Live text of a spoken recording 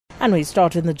And we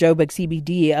start in the Joburg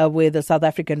CBD where the South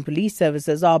African Police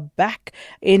Services are back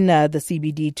in the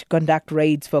CBD to conduct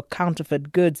raids for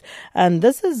counterfeit goods. And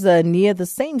this is near the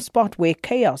same spot where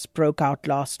chaos broke out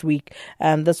last week.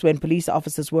 And this when police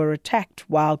officers were attacked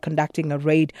while conducting a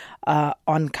raid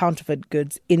on counterfeit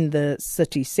goods in the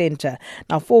city centre.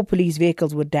 Now, 4 police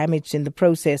vehicles were damaged in the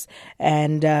process.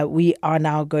 And we are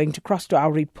now going to cross to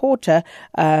our reporter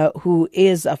who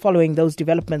is following those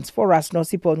developments for us,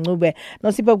 Nosipho Ncube.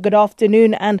 Nosipho, good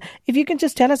afternoon. And if you can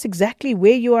just tell us exactly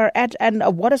where you are at and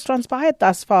what has transpired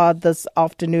thus far this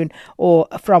afternoon or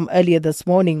from earlier this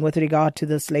morning with regard to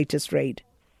this latest raid.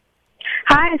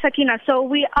 Hi, Sakina. So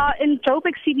we are in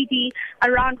Joburg CBD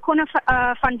around Corner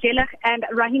Van Vellig and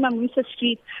Rahima Musa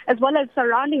Street, as well as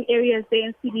surrounding areas there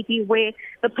in CBD where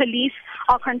the police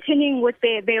are continuing with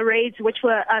their raids, which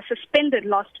were suspended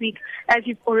last week, as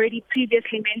you've already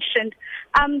previously mentioned.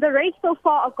 The raids so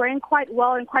far are going quite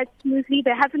well and quite smoothly.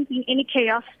 There hasn't been any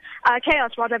chaos that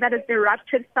has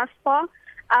erupted thus far.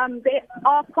 There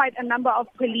are quite a number of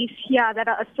police here that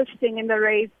are assisting in the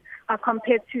raids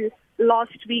compared to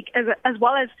last week, as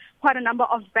well as quite a number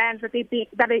of vans that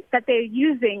they're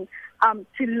using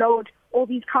to load all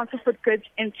these counterfeit goods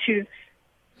into.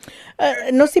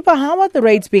 Nosipho, how are the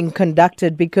raids being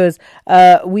conducted? Because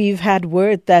we've had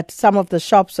word that some of the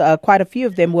shops, quite a few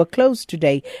of them, were closed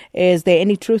today. Is there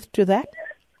any truth to that?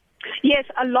 Yes,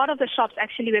 a lot of the shops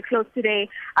actually were closed today.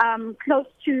 Close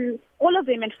to all of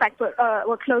them, in fact,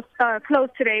 were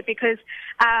closed today because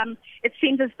it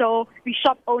seems as though the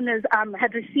shop owners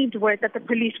had received word that the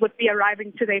police would be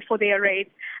arriving today for their raid.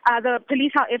 The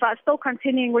police, however, are still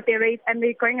continuing with their raids, and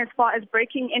they're going as far as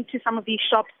breaking into some of these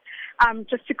shops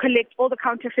just to collect all the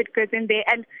counterfeit goods in there.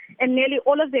 And in nearly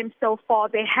all of them so far,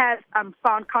 they have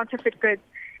found counterfeit goods.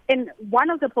 In one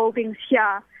of the buildings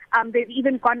here, they've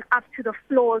even gone up to the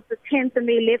floors, the 10th, and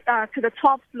they left to the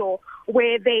 12th floor,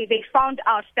 where they found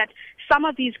out that some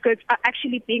of these goods are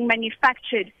actually being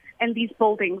manufactured in these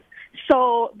buildings.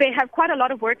 So they have quite a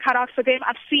lot of work cut out for them.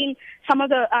 I've seen some of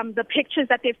the pictures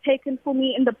that they've taken for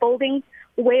me in the buildings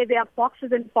where there are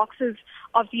boxes and boxes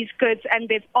of these goods, and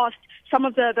they've asked some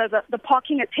of the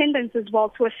parking attendants as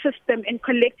well to assist them in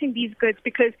collecting these goods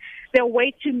because there are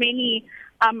way too many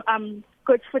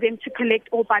goods for them to collect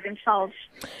all by themselves.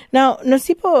 Now,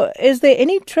 Nosipho, is there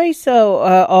any trace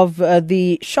of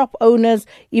the shop owners,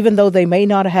 even though they may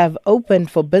not have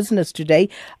opened for business today?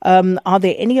 Are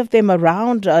there any of them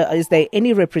around? Is there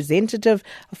any representative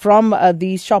from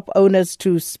these shop owners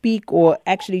to speak or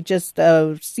actually just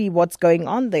see what's going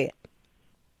on there?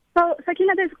 So,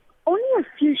 Sakina, there's only a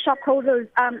few shop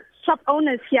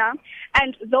owners here,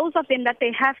 and those of them that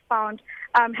they have found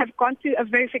have gone through a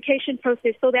verification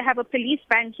process. So they have a police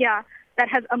van here that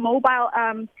has a mobile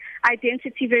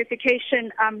identity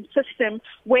verification system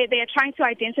where they are trying to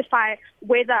identify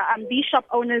whether these shop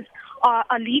owners are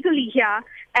legally here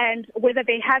and whether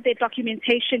they have their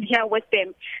documentation here with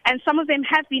them. And some of them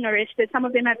have been arrested. Some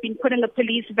of them have been put in the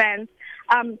police vans.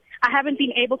 I haven't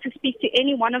been able to speak to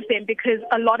any one of them because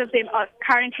a lot of them are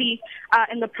currently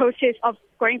in the process of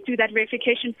going through that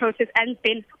verification process and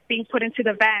then being put into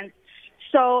the vans.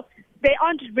 So there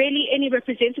aren't really any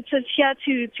representatives here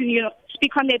to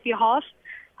speak on their behalf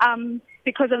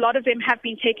because a lot of them have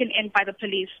been taken in by the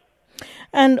police.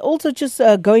 And also just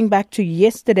going back to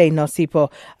yesterday,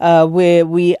 Nosipho, where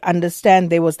we understand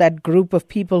there was that group of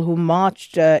people who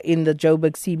marched in the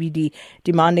Joburg CBD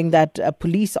demanding that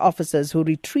police officers who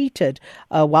retreated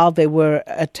while they were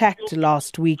attacked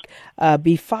last week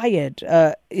be fired.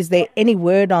 Is there any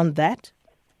word on that?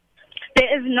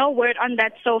 There is no word on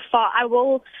that so far. I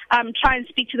will try and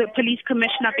speak to the police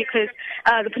commissioner because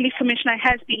the police commissioner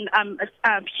has been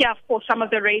here for some of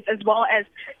the raids as well as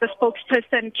the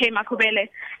spokesperson, Kay Makubele.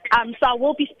 So I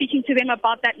will be speaking to them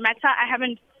about that matter. I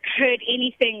haven't heard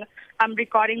anything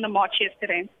regarding the march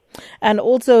yesterday. And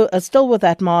also, still with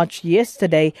that march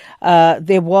yesterday,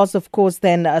 there was, of course,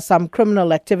 then some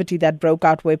criminal activity that broke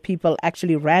out where people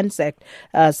actually ransacked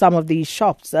some of these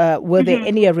shops. Were there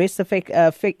any arrests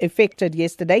effected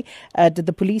yesterday? Did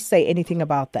the police say anything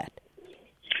about that?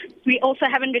 We also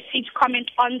haven't received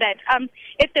comment on that.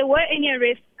 If there were any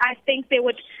arrests, I think they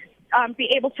would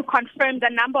be able to confirm the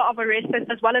number of arrests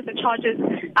as well as the charges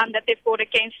that they've brought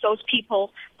against those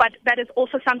people. But that is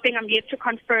also something I'm yet to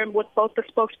confirm with both the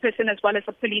spokesperson as well as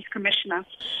the police commissioner.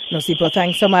 Nosipho,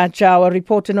 thanks so much. Our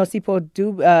reporter Nosipho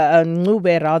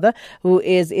Ncube, who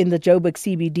is in the Joburg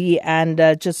CBD and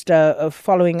just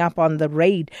following up on the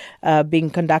raid being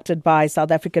conducted by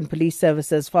South African Police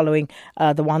Services following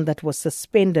the one that was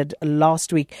suspended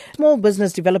last week. Small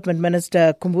Business Development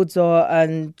Minister Khumbudzo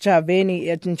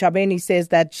Ntshavheni Mboweni says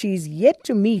that she's yet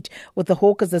to meet with the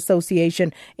Hawkers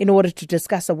Association in order to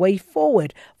discuss a way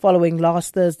forward following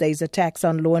last Thursday's attacks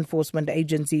on law enforcement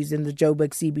agencies in the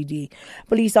Joburg CBD.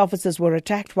 Police officers were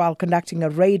attacked while conducting a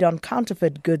raid on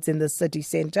counterfeit goods in the city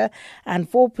centre, and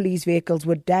 4 police vehicles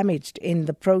were damaged in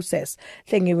the process.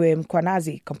 Thengiwe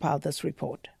Mkwanazi compiled this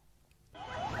report.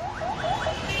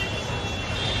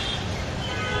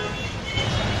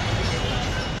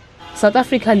 South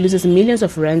Africa loses millions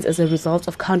of rands as a result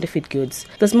of counterfeit goods.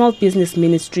 The Small Business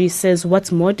Ministry says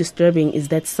what's more disturbing is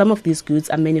that some of these goods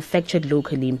are manufactured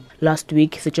locally. Last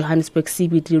week, the Johannesburg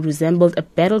CBD resembled a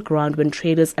battleground when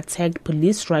traders attacked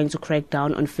police trying to crack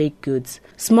down on fake goods.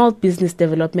 Small Business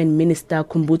Development Minister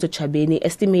Khumbudzo Chabeni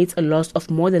estimates a loss of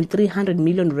more than 300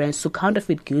 million rands to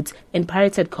counterfeit goods and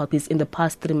pirated copies in the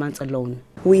past 3 months alone.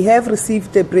 We have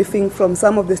received a briefing from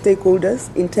some of the stakeholders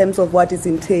in terms of what is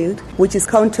entailed, which is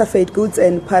counterfeit goods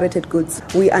and pirated goods.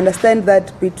 We understand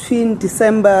that between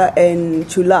December and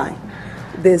July,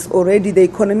 the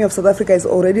economy of South Africa has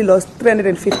already lost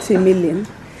 350 million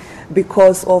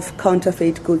because of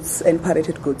counterfeit goods and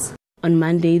pirated goods. On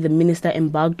Monday, the minister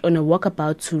embarked on a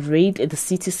walkabout to raid the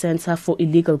city centre for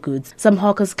illegal goods. Some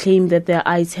hawkers claim that their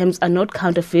items are not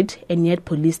counterfeit, and yet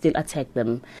police still attack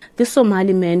them. This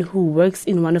Somali man who works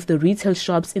in one of the retail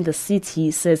shops in the city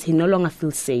says he no longer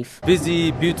feels safe. Busy,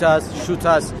 beaters,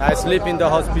 shooters. I sleep in the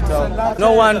hospital.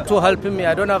 No one to help me.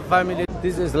 I don't have family.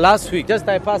 This is last week. Just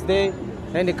I passed there,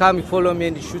 and they come follow me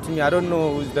and they shoot me. I don't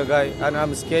know who's the guy, and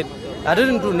I'm scared. I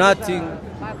didn't do nothing.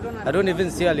 I don't even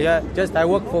sell here. Just I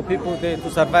work for people there to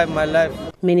survive my life.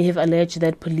 Many have alleged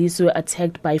that police were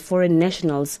attacked by foreign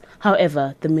nationals.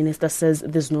 However, the minister says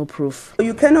there's no proof.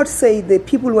 You cannot say the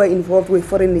people who are involved were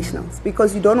foreign nationals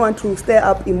because you don't want to stir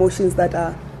up emotions that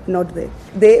are not there.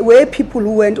 There were people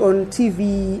who went on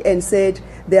TV and said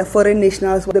they are foreign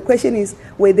nationals. The question is,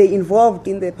 were they involved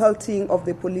in the pelting of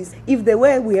the police? If they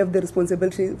were, we have the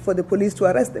responsibility for the police to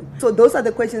arrest them. So those are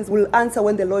the questions we'll answer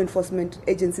when the law enforcement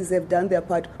agencies have done their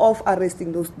part of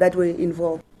arresting those that were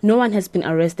involved. No one has been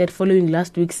arrested following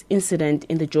last week's incident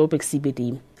in the Joburg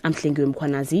CBD. I'm Thengiwe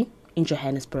Mkwanazi in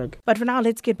Johannesburg. But for now,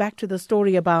 let's get back to the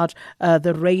story about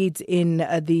the raids in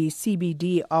the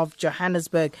CBD of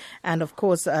Johannesburg. And of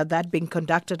course, that being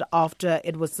conducted after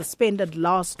it was suspended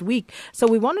last week. So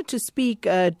we wanted to speak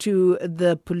to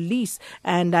the police.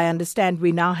 And I understand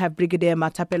we now have Brigadier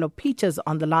Matapelo Peters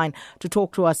on the line to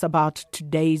talk to us about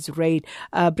today's raid.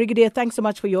 Brigadier, thanks so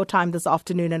much for your time this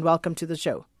afternoon and welcome to the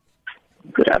show.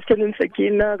 Good afternoon,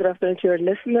 Sakina. Good afternoon to your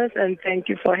listeners, and thank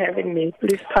you for having me.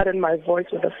 Please pardon my voice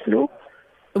with the flu.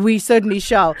 We certainly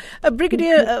shall.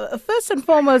 Brigadier, first and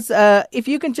foremost, if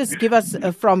you can just give us,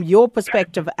 from your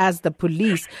perspective as the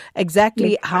police,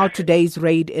 exactly how today's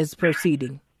raid is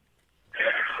proceeding.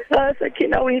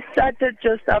 Sakina, we started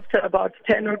just after about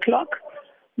 10 o'clock.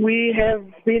 We have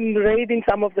been raiding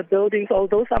some of the buildings,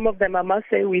 although some of them, I must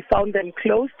say, we found them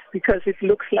closed because it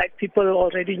looks like people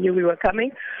already knew we were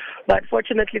coming. But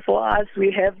fortunately for us,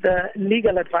 we have the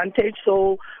legal advantage,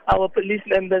 so our police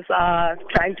members are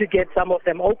trying to get some of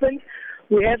them open.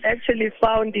 We have actually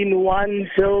found in one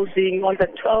building on the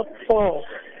 12th floor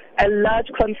a large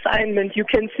consignment. You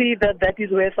can see that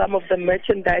is where some of the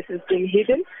merchandise is being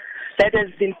hidden. That has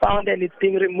been found and it's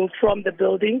being removed from the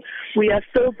building. We are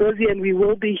still busy and we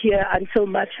will be here until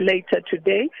much later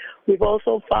today. We've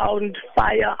also found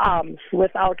firearms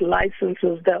without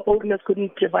licenses. The owners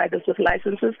couldn't provide us with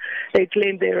licenses. They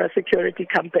claim they're a security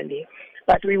company.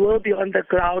 But we will be on the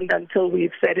ground until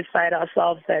we've satisfied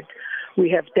ourselves that we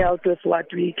have dealt with what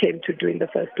we came to do in the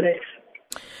first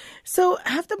place. So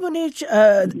have the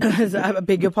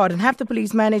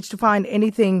police managed to find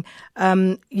anything,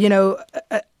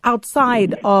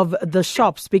 outside of the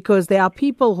shops? Because there are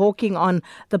people hawking on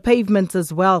the pavements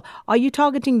as well. Are you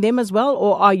targeting them as well,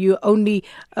 or are you only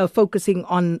focusing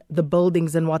on the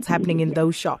buildings and what's happening in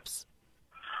those shops?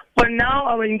 For now,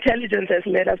 our intelligence has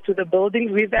led us to the buildings.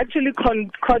 We've actually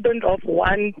cordoned off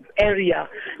one area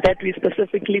that we're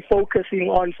specifically focusing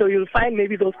on. So you'll find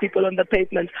maybe those people on the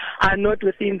pavements are not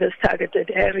within this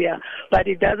targeted area. But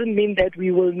it doesn't mean that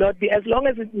we will not be. As long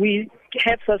as we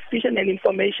have suspicion and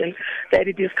information that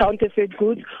it is counterfeit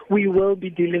goods, we will be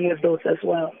dealing with those as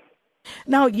well.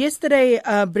 Now, yesterday,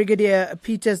 Brigadier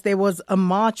Peters, there was a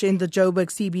march in the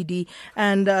Joburg CBD,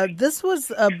 and this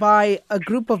was by a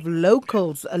group of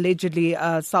locals, allegedly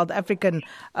South African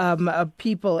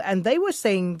people, and they were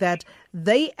saying that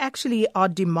they actually are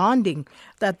demanding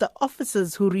that the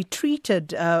officers who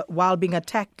retreated while being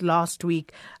attacked last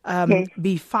week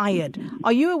be fired.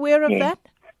 Are you aware of that?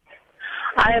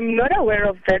 I am not aware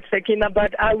of that, Sakina,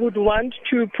 but I would want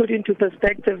to put into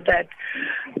perspective that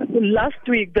last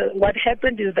week what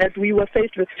happened is that we were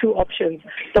faced with two options.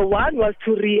 The one was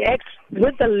to react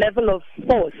with the level of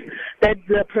force that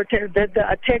the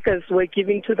attackers were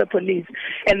giving to the police,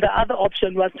 and the other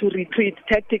option was to retreat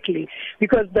tactically,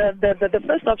 because the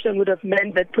first option would have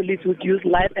meant that police would use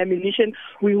live ammunition.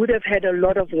 We would have had a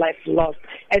lot of lives lost,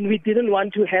 and we didn't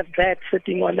want to have that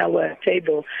sitting on our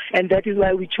table, and that is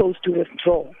why we chose to withdraw.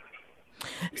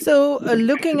 So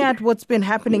looking at what's been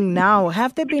happening now,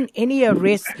 have there been any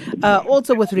arrests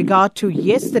also with regard to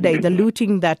yesterday, the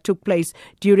looting that took place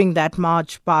during that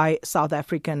march by South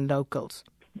African locals?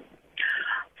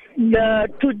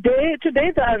 Today,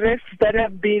 the arrests that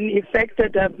have been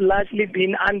effected have largely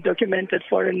been undocumented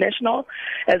foreign nationals,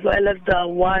 as well as the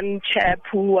one chap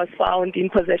who was found in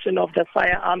possession of the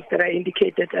firearms that I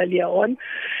indicated earlier on.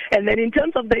 And then in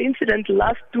terms of the incident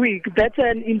last week, that's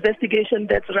an investigation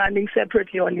that's running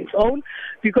separately on its own,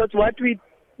 because what we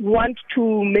want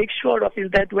to make sure of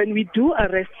is that when we do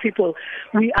arrest people,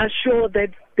 we are sure that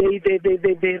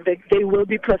they will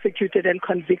be prosecuted and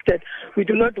convicted. We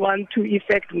do not want to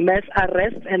effect mass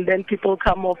arrest and then people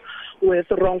come off with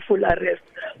wrongful arrest.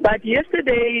 But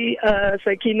yesterday,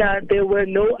 Sakina, there were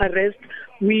no arrests.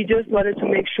 We just wanted to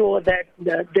make sure that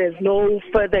there's no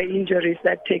further injuries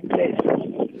that take place.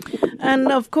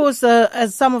 And of course,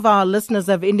 as some of our listeners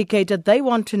have indicated, they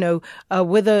want to know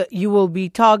whether you will be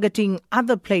targeting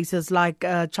other places like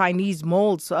Chinese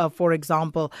malls, for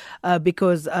example,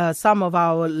 because some of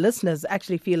our listeners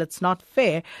actually feel it's not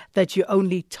fair that you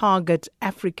only target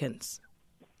Africans.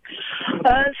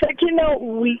 Sakina,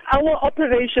 our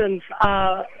operations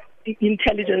are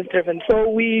intelligence driven, so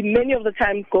we many of the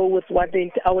time go with what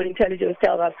our intelligence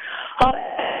tells us.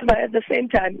 However, at the same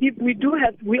time, if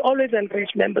we always encourage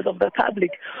members of the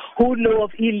public who know of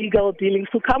illegal dealings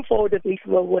to come forward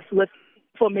with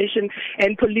information,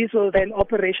 and police will then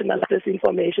operationalize this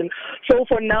information. So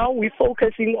for now, we're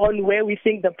focusing on where we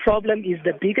think the problem is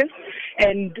the biggest,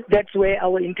 and that's where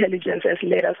our intelligence has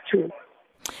led us to.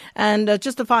 And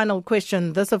just a final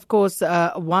question. This, of course,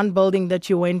 one building that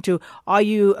you went to. Are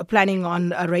you planning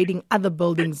on raiding other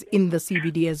buildings in the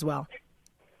CBD as well?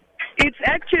 It's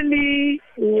actually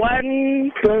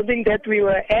one building that we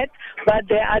were at, but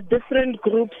there are different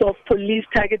groups of police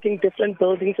targeting different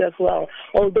buildings as well.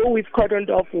 Although we've cordoned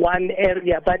off one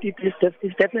area, but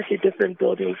it's definitely different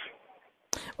buildings.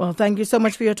 Well, thank you so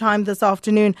much for your time this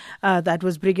afternoon. That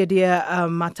was Brigadier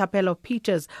Matapelo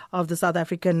Peters of the South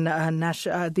African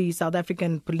South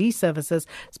African Police Services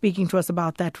speaking to us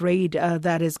about that raid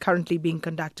that is currently being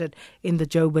conducted in the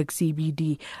Joburg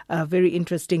CBD. Very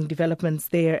interesting developments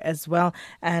there as well.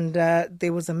 And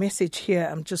there was a message here.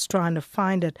 I'm just trying to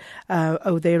find it.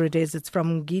 There it is. It's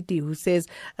from Ngidi, who says,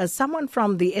 someone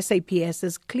from the SAPS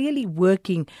is clearly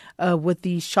working with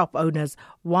these shop owners.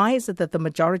 Why is it that the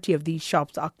majority of these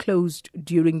shops are closed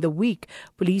during the week?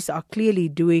 Police are clearly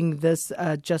doing this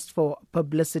just for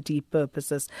publicity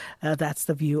purposes. That's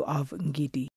the view of Ngidi.